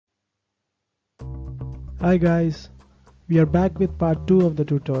Hi guys, we are back with part 2 of the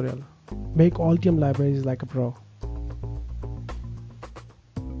tutorial. Make Altium libraries like a pro.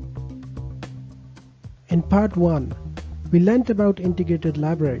 In part 1, we learnt about integrated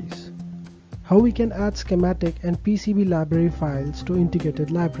libraries, how we can add schematic and PCB library files to integrated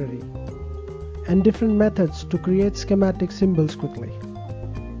library, and different methods to create schematic symbols quickly.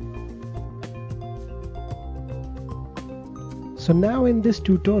 So now in this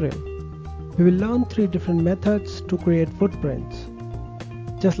tutorial, we will learn 3 different methods to create footprints,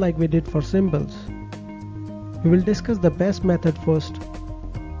 just like we did for symbols. We will discuss the best method first,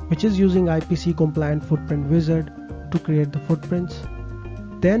 which is using IPC compliant footprint wizard to create the footprints.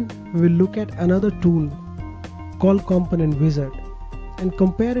 Then we will look at another tool called component wizard and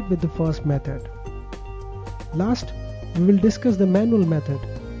compare it with the first method. Last, we will discuss the manual method,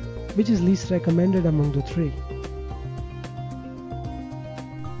 which is least recommended among the 3.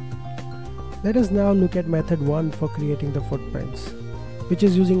 Let us now look at method 1 for creating the footprints, which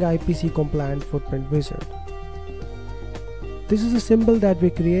is using IPC compliant footprint wizard. This is a symbol that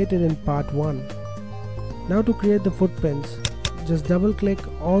we created in part 1. Now to create the footprints, just double click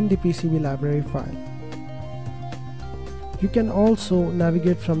on the PCB library file. You can also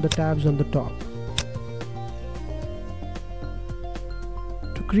navigate from the tabs on the top.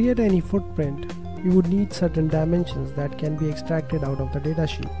 To create any footprint, you would need certain dimensions that can be extracted out of the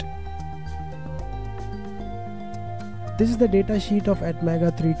datasheet. This is the datasheet of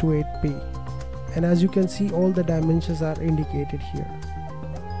Atmega 328P, and as you can see, all the dimensions are indicated here.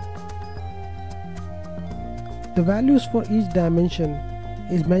 The values for each dimension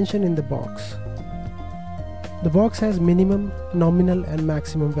is mentioned in the box. The box has minimum, nominal and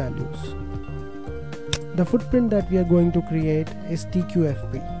maximum values. The footprint that we are going to create is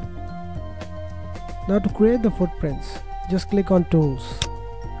TQFP. Now to create the footprints, just click on Tools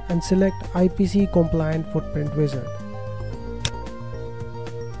and select IPC compliant footprint wizard.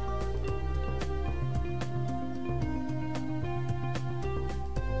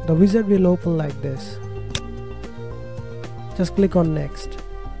 The wizard will open like this. Just click on Next.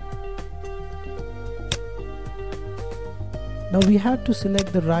 Now we have to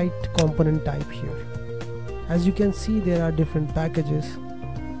select the right component type here. As you can see, there are different packages,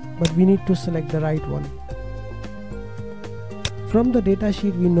 but we need to select the right one. From the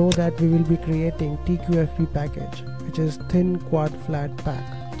datasheet, we know that we will be creating TQFP package, which is thin quad flat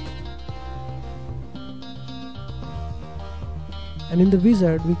pack. And in the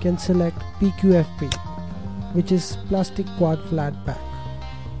wizard, we can select PQFP, which is plastic quad flat pack.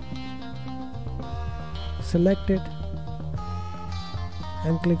 Select it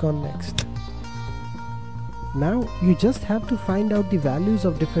and click on Next. Now you just have to find out the values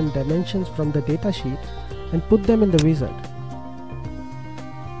of different dimensions from the datasheet and put them in the wizard.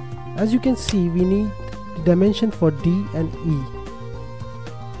 As you can see, we need the dimension for D and E.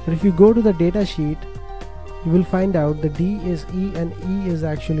 But if you go to the datasheet, you will find out the D is E and E is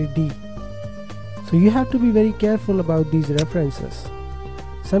actually D. So you have to be very careful about these references.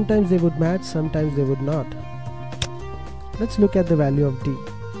 Sometimes they would match, sometimes they would not. Let's look at the value of D.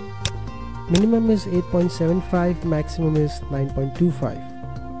 Minimum is 8.75, maximum is 9.25,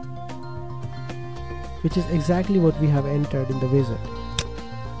 which is exactly what we have entered in the wizard.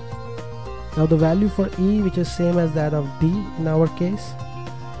 Now the value for E, which is same as that of D in our case,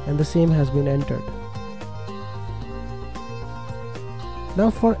 and the same has been entered. Now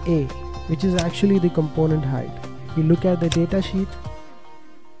for A, which is actually the component height. If you look at the datasheet,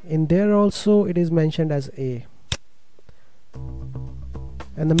 in there also it is mentioned as A.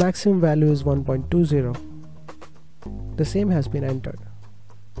 And the maximum value is 1.20. The same has been entered.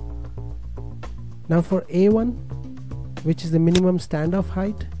 Now for A1, which is the minimum standoff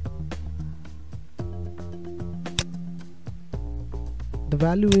height, the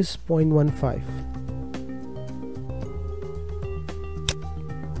value is 0.15.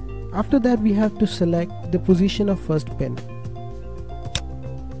 After that, we have to select the position of first pin.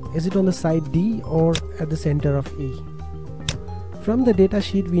 Is it on the side D or at the center of E? From the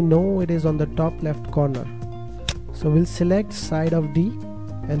datasheet, we know it is on the top left corner. So we'll select side of D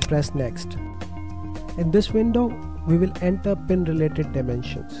and press Next. In this window, we will enter pin related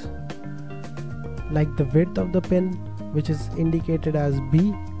dimensions, like the width of the pin, which is indicated as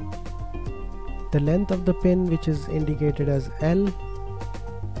B, the length of the pin, which is indicated as L,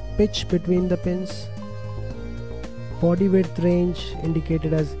 pitch between the pins, body width range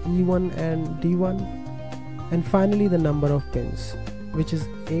indicated as E1 and D1, and finally the number of pins, which is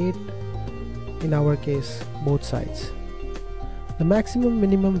 8 in our case, both sides. The maximum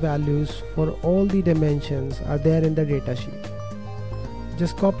minimum values for all the dimensions are there in the datasheet.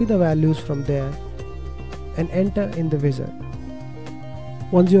 Just copy the values from there and enter in the wizard.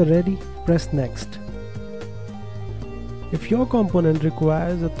 Once you're ready, press next. If your component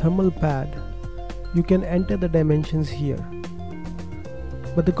requires a thermal pad, you can enter the dimensions here.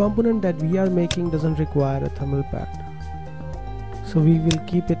 But the component that we are making doesn't require a thermal pad. So we will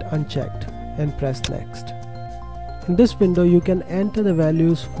keep it unchecked and press next. In this window you can enter the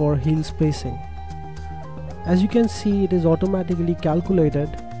values for heel spacing. As you can see, it is automatically calculated,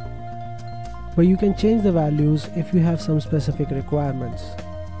 but you can change the values if you have some specific requirements.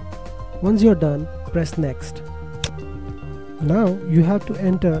 Once you're done, press next. Now you have to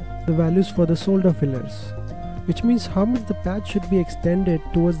enter the values for the solder fillers, which means how much the pad should be extended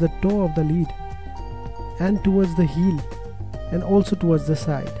towards the toe of the lead and towards the heel and also towards the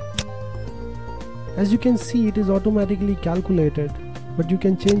side. As you can see, it is automatically calculated, but you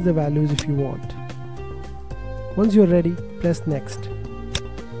can change the values if you want. Once you're ready, press next.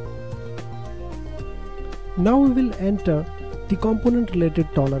 Now we will enter the component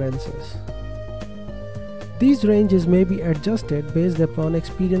related tolerances. These ranges may be adjusted based upon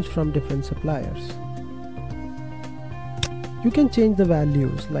experience from different suppliers. You can change the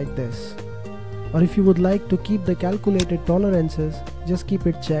values like this, or if you would like to keep the calculated tolerances, just keep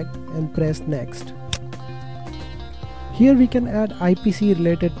it checked and press next. Here we can add IPC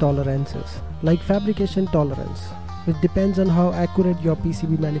related tolerances like fabrication tolerance, which depends on how accurate your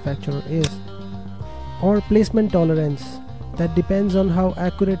PCB manufacturer is, or placement tolerance that depends on how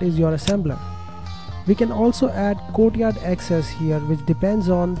accurate is your assembler. We can also add courtyard access here, which depends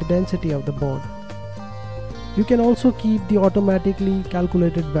on the density of the board. You can also keep the automatically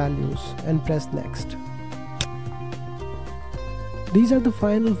calculated values and press next. These are the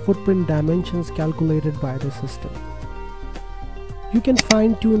final footprint dimensions calculated by the system. You can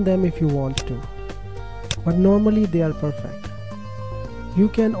fine-tune them if you want to, but normally they are perfect. You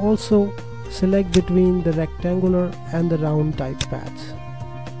can also select between the rectangular and the round type pads.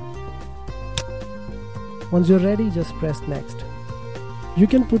 Once you're ready, just press next. You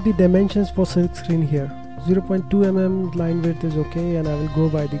can put the dimensions for silk screen here. 0.2 mm line width is okay, and I will go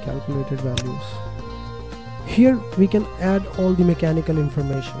by the calculated values. Here we can add all the mechanical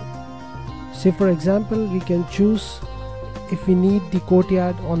information. Say for example, we can choose if we need the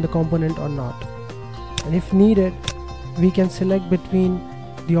courtyard on the component or not, and if needed, we can select between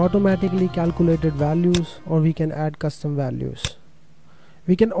the automatically calculated values, or we can add custom values.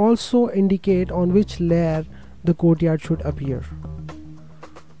 We can also indicate on which layer the courtyard should appear.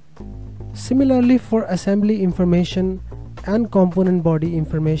 Similarly, for assembly information and component body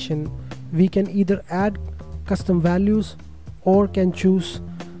information, we can either add custom values or can choose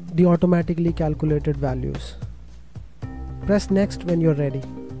the automatically calculated values. Press next when you're ready.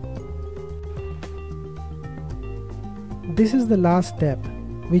 This is the last step.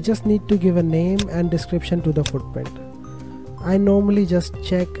 We just need to give a name and description to the footprint. I normally just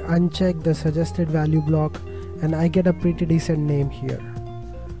uncheck the suggested value block, and I get a pretty decent name here.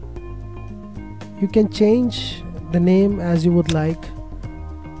 You can change the name as you would like.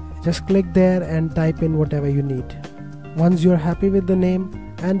 Just click there and type in whatever you need. Once you're happy with the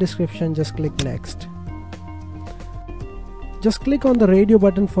name and description, just click next. Just click on the radio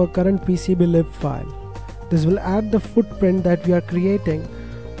button for current PCB lib file. This will add the footprint that we are creating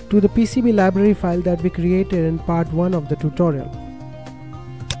to the PCB library file that we created in part 1 of the tutorial.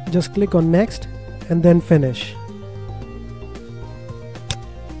 Just click on next and then finish.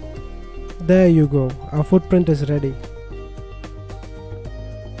 There you go, our footprint is ready.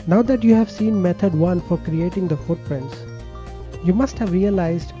 Now that you have seen method 1 for creating the footprints, you must have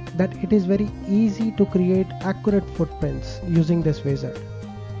realized that it is very easy to create accurate footprints using this wizard.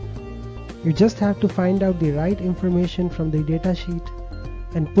 You just have to find out the right information from the datasheet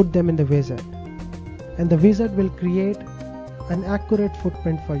and put them in the wizard, and the wizard will create an accurate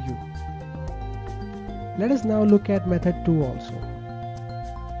footprint for you. Let us now look at method 2 also.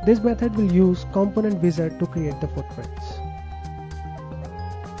 This method will use component wizard to create the footprints.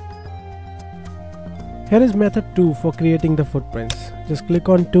 Here is method 2 for creating the footprints. Just click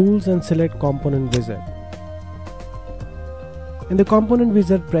on tools and select component wizard. In the component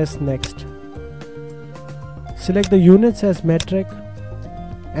wizard, press next. Select the units as metric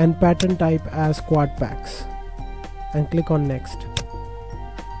and pattern type as quad packs and click on next.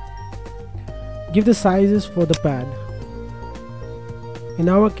 Give the sizes for the pad. In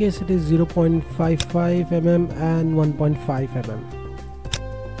our case it is 0.55 mm and 1.5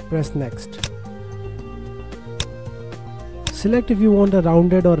 mm. Press next. Select if you want a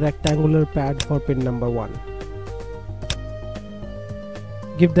rounded or rectangular pad for pin number 1.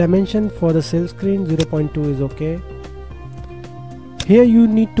 Give dimension for the silk screen. 0.2 is okay. Here you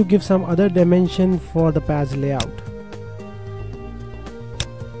need to give some other dimension for the pad's layout.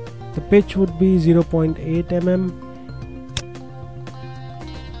 The pitch would be 0.8 mm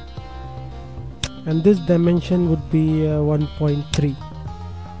and this dimension would be 1.3.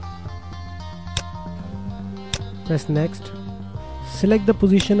 Press next. Select the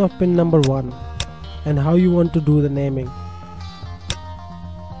position of pin number 1 and how you want to do the naming.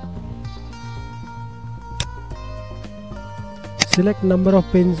 Select number of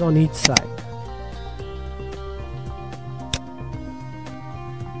pins on each side.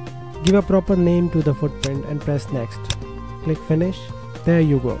 Give a proper name to the footprint and press next. Click finish. There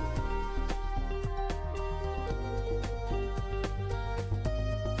you go.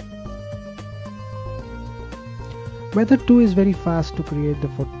 Method 2 is very fast to create the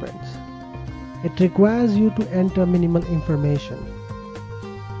footprints. It requires you to enter minimal information.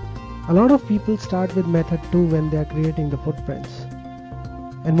 A lot of people start with method 2 when they are creating the footprints.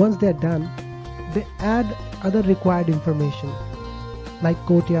 And once they are done, they add other required information like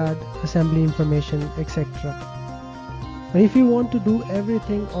courtyard, assembly information, etc. But if you want to do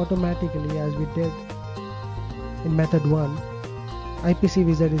everything automatically as we did in method 1, IPC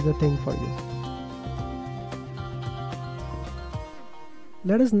wizard is the thing for you.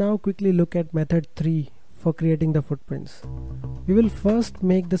 Let us now quickly look at method 3 for creating the footprints. We will first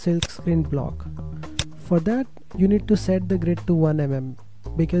make the silkscreen block. For that you need to set the grid to 1 mm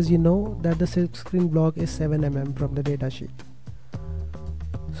because you know that the silkscreen block is 7 mm from the datasheet.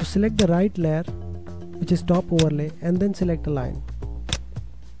 So select the right layer, which is top overlay, and then select a line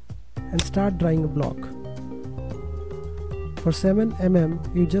and start drawing a block. For 7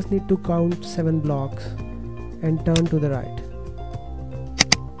 mm you just need to count 7 blocks and turn to the right.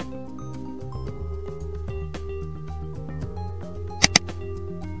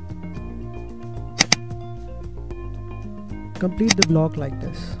 Complete the block like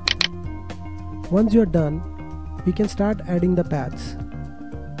this. Once you are done, we can start adding the pads.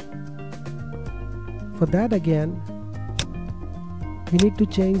 For that again, we need to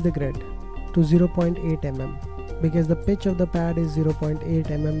change the grid to 0.8 mm because the pitch of the pad is 0.8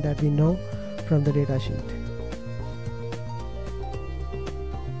 mm that we know from the datasheet.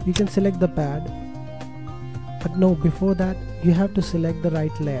 You can select the pad, but no, before that you have to select the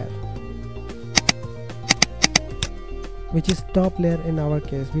right layer, which is top layer in our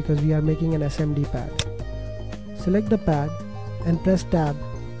case because we are making an SMD pad. Select the pad and press tab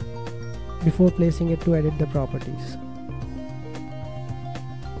before placing it to edit the properties.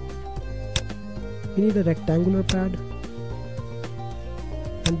 We need a rectangular pad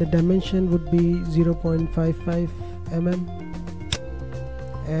and the dimension would be 0.55 mm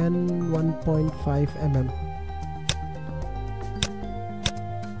and 1.5 mm.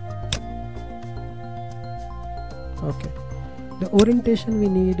 Okay. The orientation we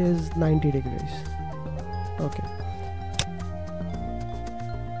need is 90 degrees. Okay.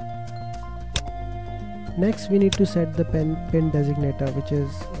 Next we need to set the pin designator, which is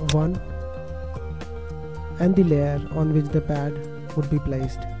 1, and the layer on which the pad would be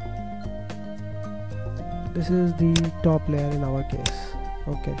placed. This is the top layer in our case.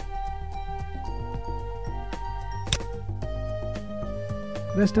 Okay.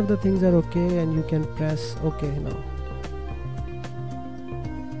 Rest of the things are okay and you can press OK now.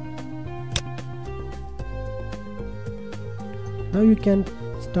 Now you can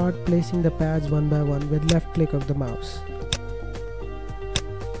start placing the pads one by one with left click of the mouse.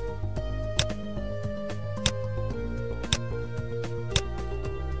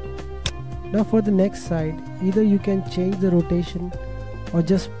 Now for the next side, either you can change the rotation or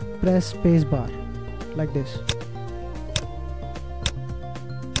just press spacebar like this.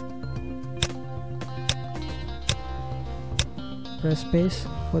 Press space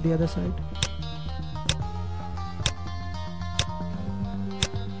for the other side.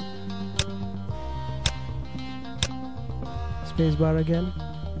 Space bar again,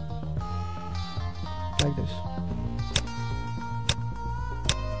 like this.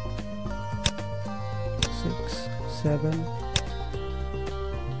 6, 7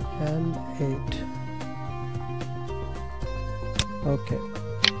 and 8. Okay,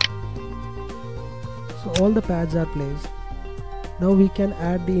 so all the pads are placed. Now we can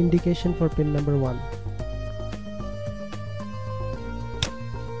add the indication for pin number 1.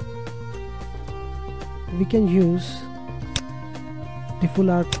 We can use the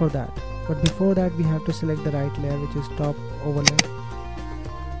full arc for that, but before that we have to select the right layer, which is top overlay,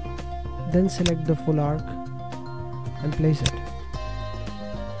 then select the full arc and place it.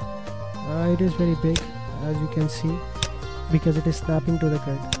 It is very big, as you can see, because it is snapping to the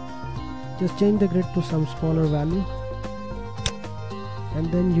grid. Just change the grid to some smaller value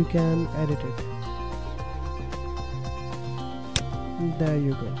and then you can edit it. There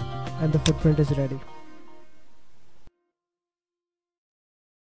you go, and the footprint is ready.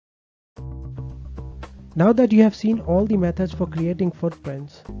 Now that you have seen all the methods for creating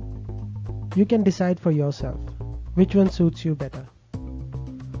footprints, you can decide for yourself which one suits you better.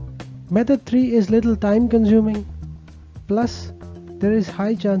 Method 3 is little time consuming, plus there is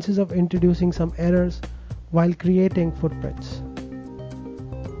high chances of introducing some errors while creating footprints.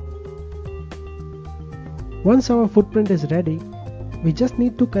 Once our footprint is ready, we just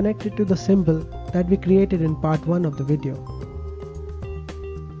need to connect it to the symbol that we created in part 1 of the video.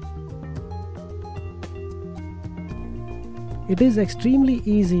 It is extremely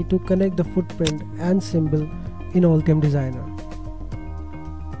easy to connect the footprint and symbol in Altium Designer.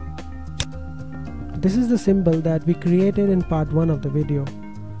 This is the symbol that we created in part 1 of the video,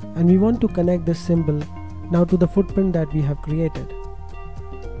 and we want to connect this symbol now to the footprint that we have created.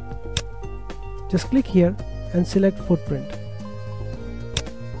 Just click here and select footprint.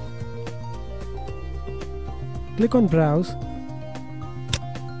 Click on browse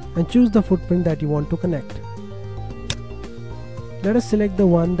and choose the footprint that you want to connect. Let us select the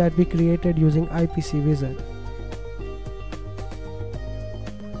one that we created using IPC Wizard.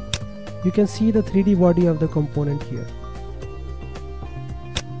 You can see the 3D body of the component here.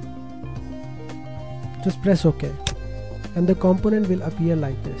 Just press OK and the component will appear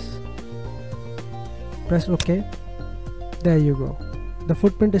like this. Press OK. There you go. The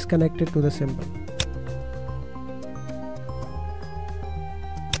footprint is connected to the symbol.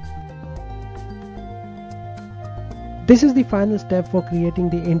 This is the final step for creating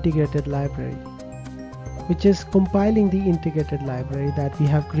the integrated library, which is compiling the integrated library that we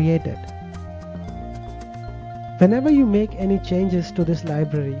have created. Whenever you make any changes to this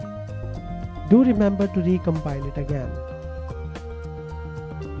library, do remember to recompile it again.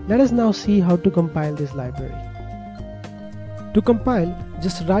 Let us now see how to compile this library. To compile,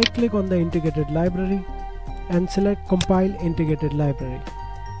 just right click on the integrated library and select Compile Integrated Library.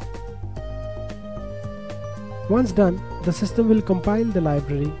 Once done, the system will compile the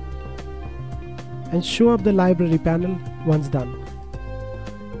library and show up the library panel once done.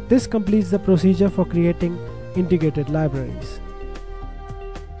 This completes the procedure for creating integrated libraries.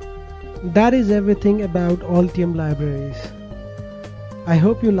 That is everything about Altium libraries. I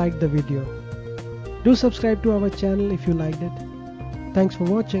hope you liked the video. Do subscribe to our channel if you liked it. Thanks for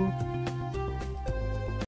watching.